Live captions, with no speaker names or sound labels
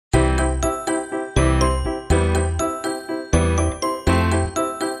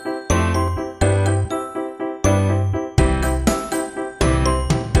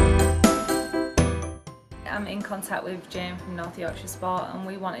contact with Jane from North Yorkshire Sport, and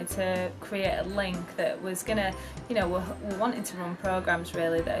we wanted to create a link that was going to, you know, we're wanting to run programmes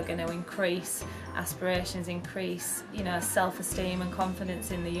really that are going to increase aspirations, increase, you know, self-esteem and confidence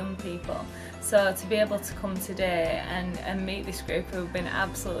in the young people. So to be able to come today and meet this group who've been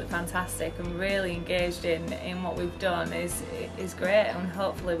absolutely fantastic and really engaged in what we've done is great, and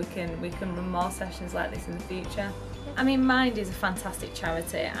hopefully we can run more sessions like this in the future. I mean, Mind is a fantastic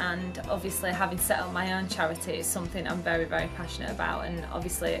charity, and obviously having set up my own charity is something I'm very, very passionate about, and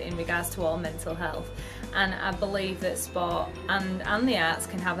obviously in regards to all mental health. And I believe that sport and the arts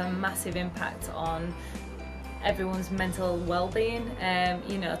can have a massive impact on everyone's mental well-being.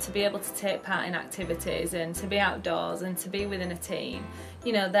 You know, to be able to take part in activities and to be outdoors and to be within a team,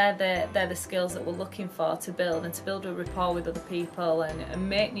 you know, they're the skills that we're looking for to build a rapport with other people and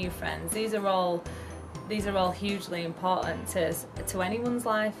make new friends. These are all hugely important to anyone's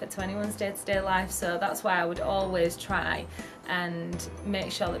life, to anyone's day-to-day life. So that's why I would always try and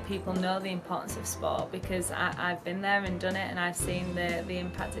make sure that people know the importance of sport, because I've been there and done it, and I've seen the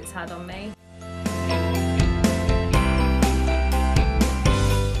impact it's had on me.